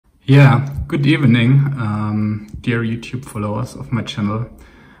Yeah, good evening, dear YouTube followers of my channel.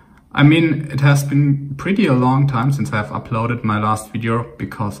 I mean, it has been pretty a long time since I've uploaded my last video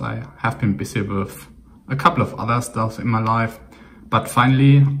because I have been busy with a couple of other stuff in my life. But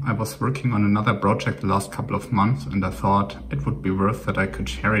finally, I was working on another project the last couple of months and I thought it would be worth that I could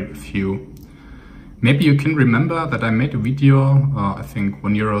share it with you. Maybe you can remember that I made a video, I think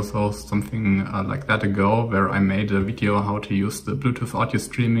 1 year or so, something like that ago, where I made a video how to use the Bluetooth audio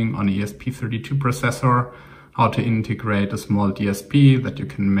streaming on an ESP32 processor, how to integrate a small DSP that you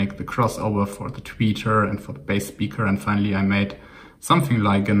can make the crossover for the tweeter and for the bass speaker. And finally, I made something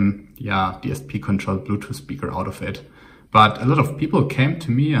like an DSP controlled Bluetooth speaker out of it. But a lot of people came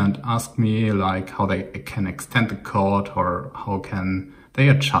to me and asked me like how they can extend the code or how can they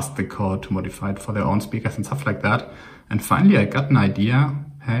adjust the code to modify it for their own speakers and stuff like that. And finally I got an idea,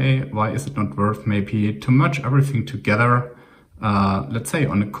 hey, why is it not worth maybe to merge everything together, let's say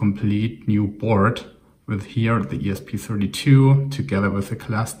on a complete new board with here the ESP32 together with a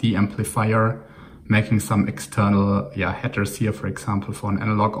Class D amplifier, making some external headers here, for example, for an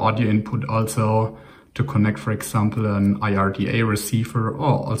analog audio input also, to connect, for example, an IRDA receiver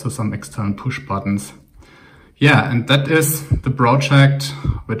or also some external push buttons. Yeah, and that is the project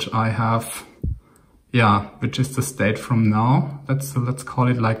which I have, which is the state from now. Let's call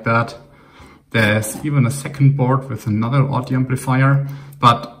it like that. There's even a second board with another audio amplifier.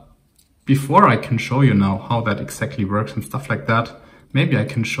 But before I can show you now how that exactly works and stuff like that, maybe I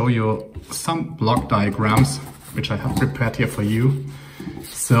can show you some block diagrams which I have prepared here for you.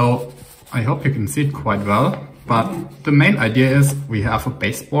 So I hope you can see it quite well. But the main idea is we have a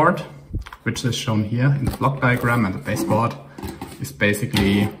baseboard, which is shown here in the block diagram, and the baseboard is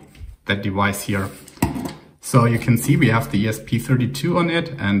basically that device here. So you can see we have the ESP32 on it,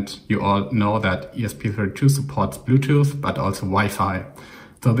 and you all know that ESP32 supports Bluetooth, but also Wi-Fi.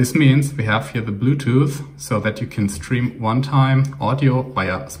 So this means we have here the Bluetooth so that you can stream one-time audio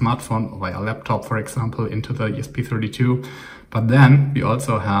via smartphone or via laptop, for example, into the ESP32. But then we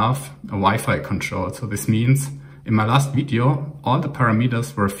also have a Wi-Fi control. So this means in my last video, all the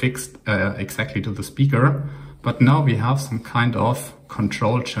parameters were fixed exactly to the speaker, but now we have some kind of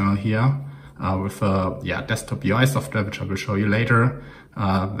control channel here with a desktop UI software, which I will show you later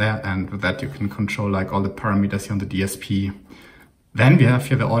there, and with that you can control like all the parameters here on the DSP. Then we have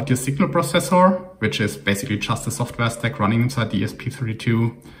here the audio signal processor, which is basically just a software stack running inside the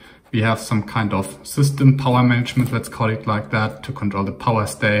ESP32. We have some kind of system power management, let's call it like that, to control the power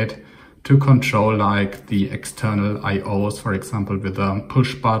state, to control like the external IOs, for example, with the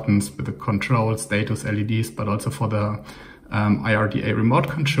push buttons, with the control status LEDs, but also for the IRDA remote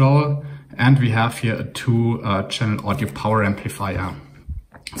control. And we have here a 2-channel audio power amplifier.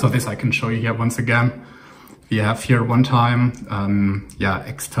 So this I can show you here once again. We have here one time,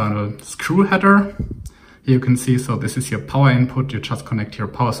 external screw header. Here you can see, so this is your power input. You just connect your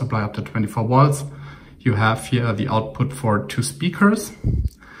power supply up to 24 volts. You have here the output for 2 speakers.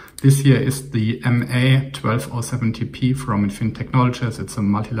 This here is the MA12070P from Infinite Technologies. It's a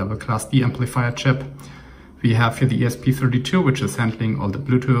multi-level Class D amplifier chip. We have here the ESP32, which is handling all the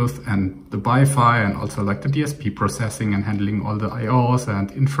Bluetooth and the Wi-Fi and also like the DSP processing and handling all the IOs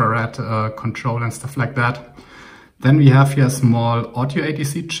and infrared control and stuff like that. Then we have here a small audio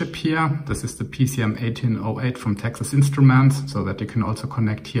ADC chip here. This is the PCM1808 from Texas Instruments, so that you can also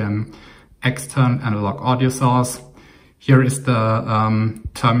connect here an external analog audio source. Here is the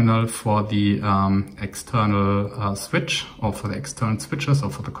terminal for the external switch, or for the external switches, or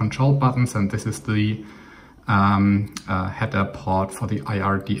for the control buttons. And this is the header port for the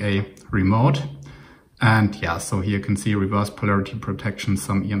IRDA remote. And so here you can see reverse polarity protection,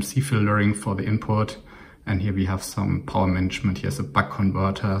 some EMC filtering for the input. And here we have some power management. Here's a buck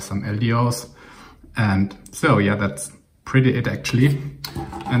converter, some LDOs. And so that's pretty it actually.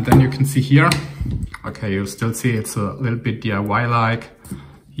 And then you can see here, okay, you still see it's a little bit DIY-like.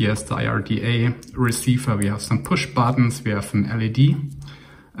 Here's the IRDA receiver. We have some push buttons. We have an LED.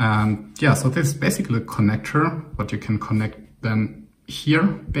 And so this is basically a connector, what you can connect then here,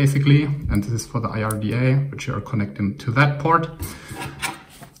 basically. And this is for the IRDA, which you are connecting to that port.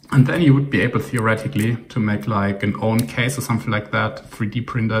 And then you would be able theoretically to make like an own case or something like that, 3D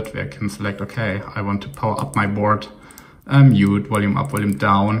printed, where I can select, okay, I want to power up my board, mute, volume up, volume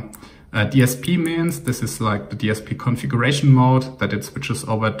down. DSP means this is like the DSP configuration mode, that it switches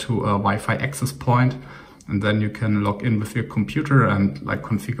over to a Wi-Fi access point. And then you can log in with your computer and like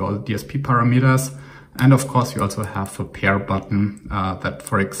configure all the DSP parameters. And of course, you also have a pair button that,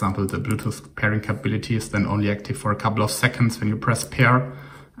 for example, the Bluetooth pairing capability is then only active for a couple of seconds when you press pair,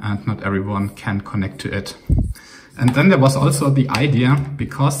 and not everyone can connect to it. And then there was also the idea,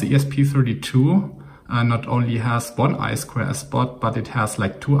 because the ESP32 not only has one I2S port, but it has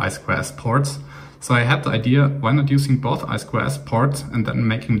like two I2S ports. So I had the idea, why not using both I2S ports and then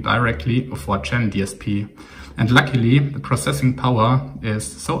making directly a 4-channel DSP. And luckily, the processing power is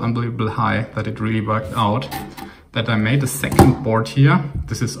so unbelievably high that it really worked out, that I made a second board here.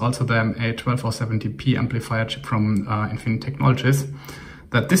 This is also the MA12070P amplifier chip from Infinite Technologies.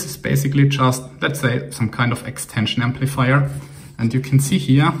 That this is basically just, let's say, some kind of extension amplifier. And you can see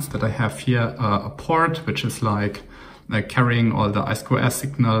here that I have here a port, which is like carrying all the I2S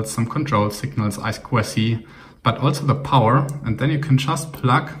signals, some control signals, I2C, but also the power. And then you can just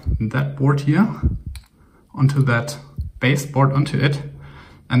plug that board here onto that base board onto it.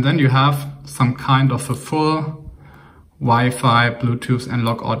 And then you have some kind of a full Wi-Fi, Bluetooth,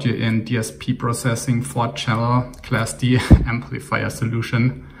 analog audio in, DSP processing, 4-channel Class D amplifier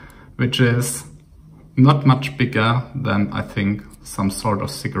solution, which is not much bigger than, I think, some sort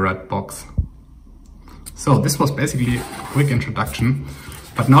of cigarette box. So this was basically a quick introduction,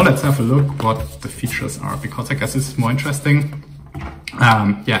 but now let's have a look what the features are, because I guess this is more interesting.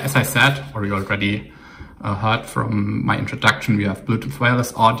 Yeah, as I said, or you already heard from my introduction, we have Bluetooth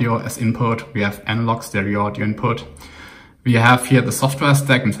wireless audio as input, we have analog stereo audio input. We have here the software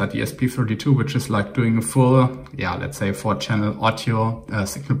stack inside the ESP32, which is like doing a full, yeah, let's say 4-channel audio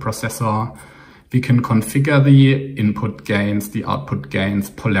signal processor. We can configure the input gains, the output gains,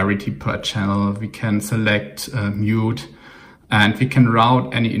 polarity per channel. We can select mute, and we can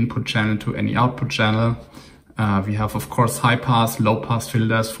route any input channel to any output channel. We have, of course, high pass, low pass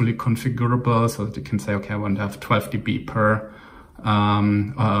filters, fully configurable, so that you can say, okay, I want to have 12 dB per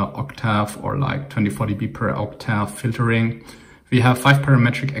octave, or like 24 dB per octave filtering. We have 5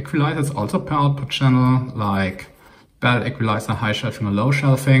 parametric equalizers also per output channel, like bell equalizer, high shelving or low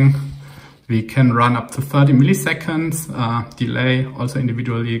shelving. We can run up to 30 milliseconds delay, also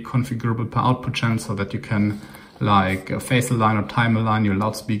individually configurable per output channel, so that you can like phase align or time align your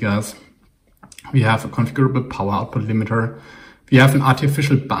loudspeakers. We have a configurable power output limiter. We have an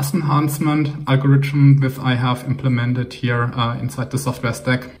artificial bus enhancement algorithm which I have implemented here inside the software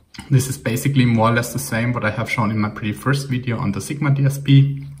stack. This is basically more or less the same what I have shown in my pretty first video on the Sigma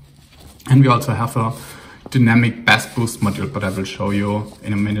DSP. And we also have a dynamic bass boost module, but I will show you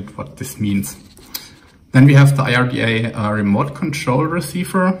in a minute what this means. Then we have the IRDA remote control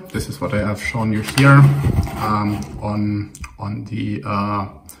receiver. This is what I have shown you here on the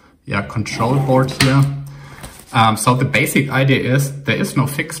control board here. So the basic idea is there is no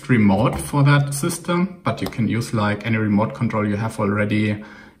fixed remote for that system, but you can use like any remote control you have already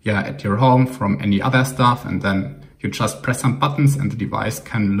at your home from any other stuff, and then you just press some buttons and the device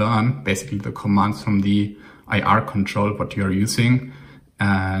can learn basically the commands from the IR control what you're using.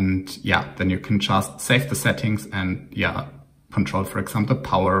 And then you can just save the settings and control, for example,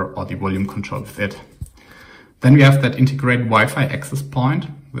 power or the volume control with it. Then we have that integrated Wi-Fi access point.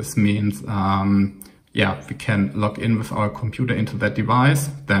 This means, we can log in with our computer into that device.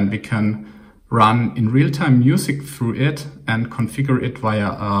 Then we can run in real-time music through it and configure it via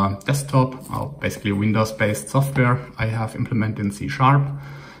a desktop, or basically Windows-based software I have implemented in C#.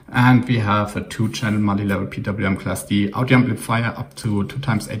 And we have a 2-channel multi-level PWM Class D audio amplifier up to 2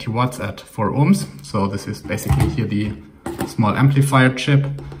 × 80 watts at 4 ohms. So this is basically here the small amplifier chip.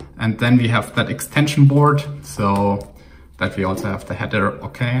 And then we have that extension board, so that we also have the header,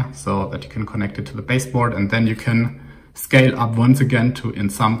 so that you can connect it to the baseboard, and then you can scale up once again to in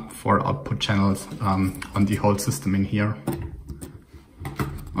some 4 output channels on the whole system in here.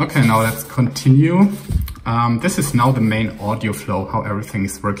 Okay, now let's continue. This is now the main audio flow, how everything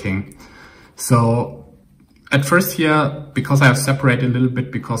is working. So at first here, because I have separated a little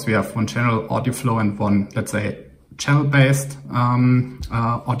bit, because we have one channel audio flow and one, let's say, channel-based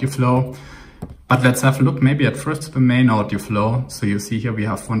audio flow. But let's have a look maybe at first the main audio flow. So you see here we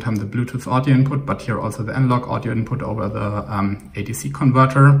have one time the Bluetooth audio input, but here also the analog audio input over the ADC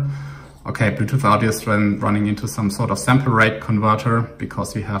converter. Okay, Bluetooth audio is running into some sort of sample rate converter,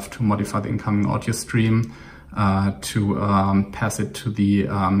 because we have to modify the incoming audio stream to pass it to the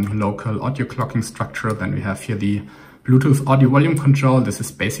local audio clocking structure. Then we have here the Bluetooth audio volume control. This is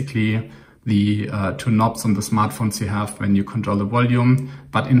basically the 2 knobs on the smartphones you have when you control the volume.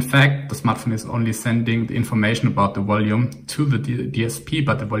 But in fact, the smartphone is only sending the information about the volume to the DSP,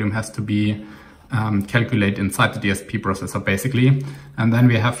 but the volume has to be calculated inside the DSP processor basically. And then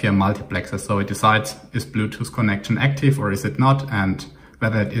we have here multiplexer, so it decides is Bluetooth connection active or is it not, and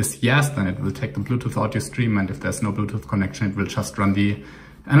whether it is yes, then it will take the Bluetooth audio stream, and if there's no Bluetooth connection, it will just run the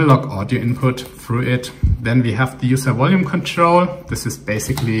analog audio input through it. Then we have the user volume control. This is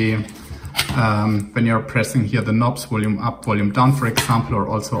basically when you're pressing here the knobs, volume up, volume down, for example, or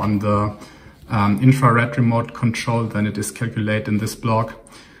also on the infrared remote control, then it is calculated in this block.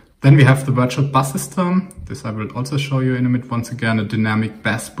 Then we have the virtual bass system. This I will also show you in a minute. Once again, a dynamic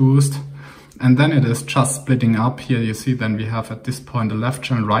bass boost. And then it is just splitting up. Here you see then we have at this point the left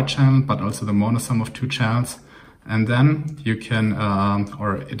channel, right channel, but also the monosum of two channels. And then you can,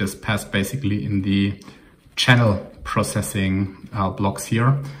 or it is passed basically in the channel processing blocks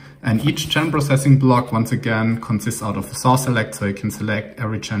here. And each channel processing block, once again, consists out of a source select. So you can select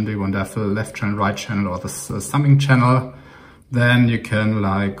every channel you want to have, the left channel, right channel, or the summing channel. Then you can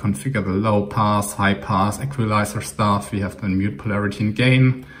like configure the low pass, high pass, equalizer stuff. We have the mute, polarity, and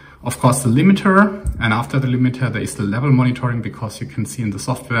gain. Of course, the limiter, and after the limiter, there is the level monitoring, because you can see in the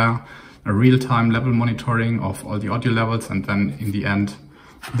software a real-time level monitoring of all the audio levels, and then in the end,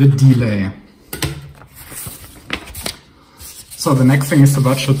 the delay. So the next thing is the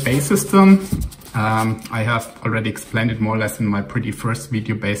virtual bass system. I have already explained it more or less in my pretty first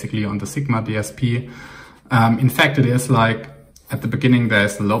video, basically on the Sigma DSP. In fact, it is like, at the beginning,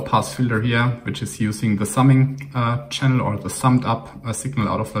 there's a low pass filter here, which is using the summing channel, or the summed up signal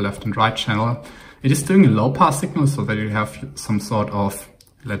out of the left and right channel. It is doing a low pass signal so that you have some sort of,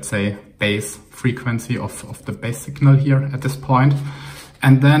 let's say, bass frequency of the bass signal here at this point.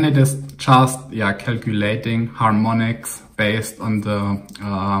 And then it is just calculating harmonics based on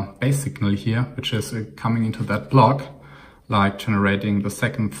the bass signal here, which is coming into that block, like generating the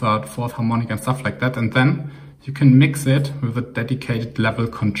second, third, fourth harmonic and stuff like that. And then you can mix it with a dedicated level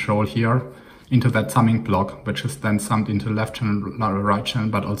control here into that summing block, which is then summed into left channel, right channel,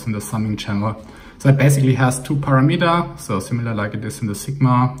 but also in the summing channel. So it basically has two parameters, so similar like it is in the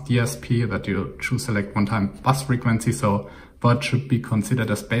Sigma DSP, that you choose select one-time bass frequency, so what should be considered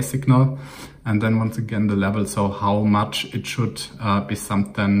as bass signal, and then once again the level, so how much it should be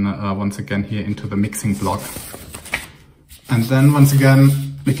summed then once again here into the mixing block. And then once again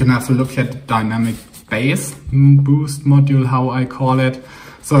we can have a look at the dynamic bass boost module, how I call it.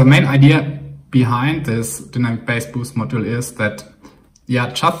 So the main idea behind this dynamic bass boost module is that,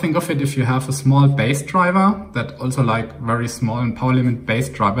 just think of it, if you have a small bass driver, that also like very small and power limit bass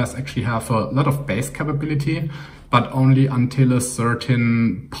drivers actually have a lot of bass capability, but only until a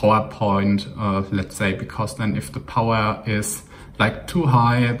certain power point, let's say, because then if the power is like too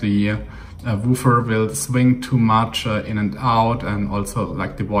high, the woofer will swing too much in and out, and also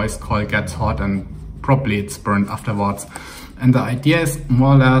like the voice coil gets hot and probably it's burned afterwards. And the idea is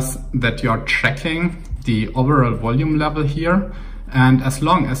more or less that you're tracking the overall volume level here, and as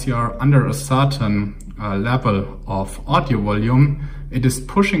long as you're under a certain level of audio volume, it is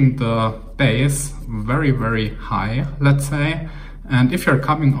pushing the bass very, very high, let's say. And if you're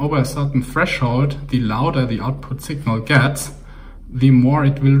coming over a certain threshold, the louder the output signal gets, the more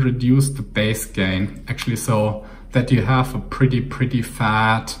it will reduce the bass gain, actually, so that you have a pretty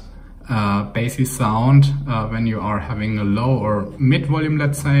fat bassy sound when you are having a low or mid volume,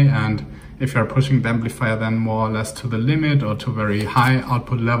 let's say. And if you're pushing the amplifier then more or less to the limit or to very high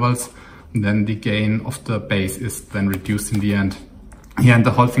output levels, then the gain of the bass is then reduced in the end. And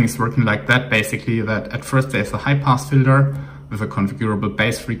the whole thing is working like that, basically, that at first there's a high pass filter with a configurable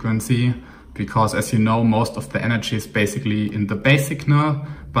bass frequency, because as you know, most of the energy is basically in the bass signal,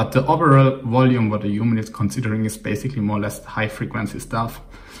 but the overall volume what the human is considering is basically more or less high frequency stuff.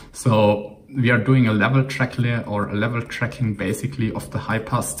 So we are doing a level track layer, or a level tracking basically of the high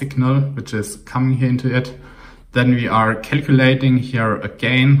pass signal, which is coming here into it. Then we are calculating here a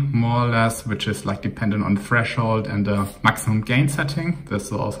gain, more or less, which is like dependent on the threshold and the maximum gain setting.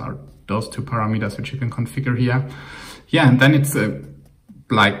 Those are those two parameters which you can configure here. And then it's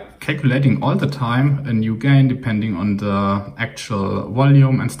like calculating all the time a new gain depending on the actual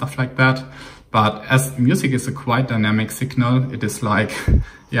volume and stuff like that. But as music is a quite dynamic signal, it is like,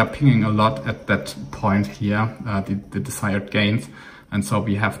 pinging a lot at that point here, the desired gains. And so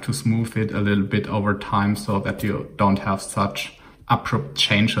we have to smooth it a little bit over time so that you don't have such abrupt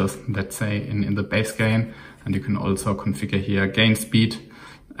changes, let's say, in the bass gain. And you can also configure here gain speed.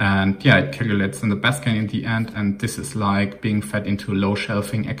 And it calculates in the bass gain in the end. And this is like being fed into a low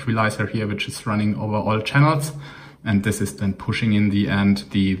shelving equalizer here, which is running over all channels. And this is then pushing in the end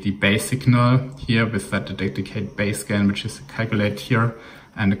the bass signal here with that dedicated bass gain, which is calculated here,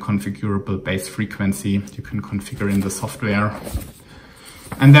 and a configurable bass frequency you can configure in the software.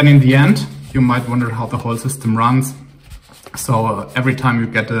 And then in the end, you might wonder how the whole system runs. So every time you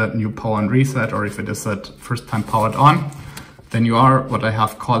get a new power on reset, or if it is at first time powered on, then you are what I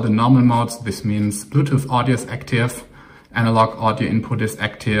have called the normal mode. So this means Bluetooth audio is active, analog audio input is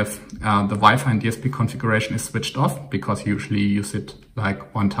active, the Wi-Fi and DSP configuration is switched off because you usually use it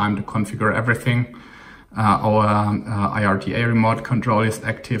like one time to configure everything. Our IRDA remote control is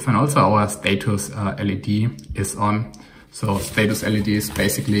active, and also our status LED is on. So status LED is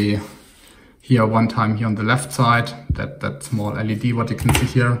basically here one time here on the left side, that small LED what you can see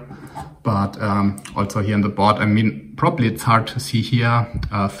here, but also here on the board. I mean, probably it's hard to see here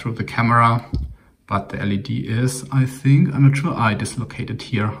through the camera, but the LED is, I think, I'm not sure, it is located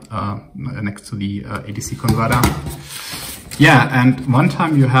here next to the ADC converter. Yeah, and one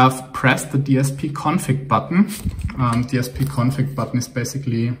time you have pressed the DSP config button. DSP config button is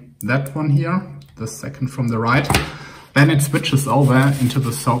basically that one here, the second from the right. Then it switches over into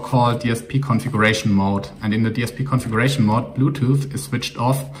the so-called DSP configuration mode. And in the DSP configuration mode, Bluetooth is switched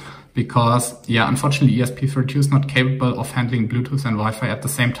off because, yeah, unfortunately ESP32 is not capable of handling Bluetooth and Wi-Fi at the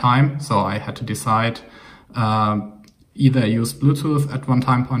same time. So I had to decide either use Bluetooth at one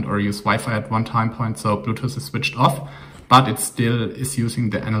time point or use Wi-Fi at one time point. So Bluetooth is switched off, but it still is using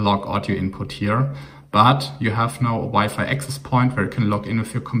the analog audio input here. But you have now a Wi-Fi access point where you can log in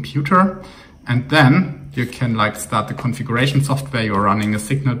with your computer. And then you can like start the configuration software. You're running a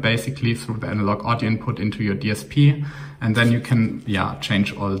signal basically through the analog audio input into your DSP. And then you can, yeah,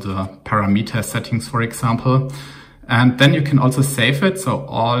 change all the parameter settings, for example. And then you can also save it. So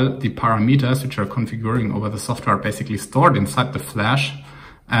all the parameters which are configuring over the software are basically stored inside the flash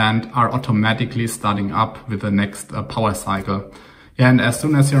and are automatically starting up with the next power cycle. Yeah, and as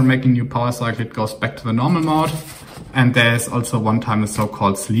soon as you're making new power cycle, it goes back to the normal mode. And there's also one time a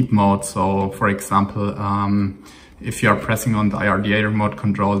so-called sleep mode. So for example, if you're pressing on the IRDA remote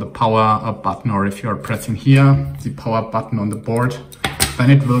control, the power button, or if you're pressing here, the power button on the board,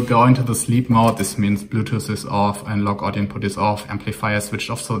 then it will go into the sleep mode. This means Bluetooth is off, analog audio input is off, amplifier is switched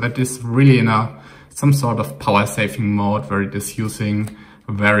off. So that is really in some sort of power saving mode where it is using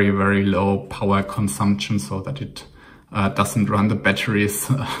very, very low power consumption so that it doesn't run the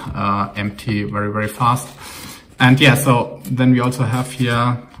batteries empty very, very fast. And yeah, so then we also have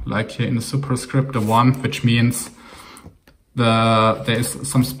here, like here in the superscript, the one, which means there is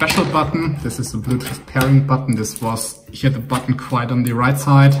some special button. This is the Bluetooth pairing button. This was here the button quite on the right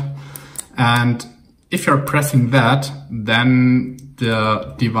side. And if you're pressing that, then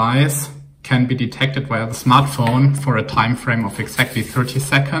the device can be detected via the smartphone for a time frame of exactly 30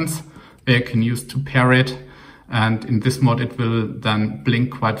 seconds, where you can use to pair it. And in this mode, it will then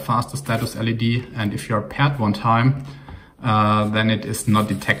blink quite fast, the status LED. And if you're paired one time, then it is not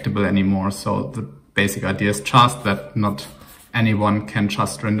detectable anymore. So the basic idea is just that not anyone can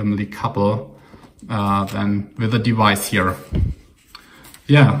just randomly couple then with the device here.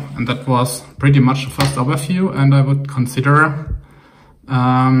 Yeah, and that was pretty much the first overview. And I would consider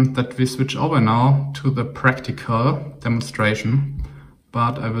that we switch over now to the practical demonstration.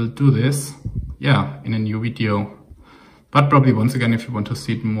 But I will do this, yeah, in a new video. But probably once again, if you want to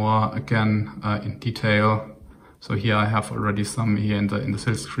see it more again in detail. So here I have already some here in the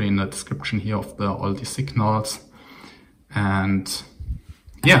sales screen, the description here of all the signals. And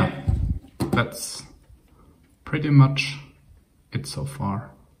yeah, that's pretty much it so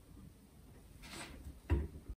far.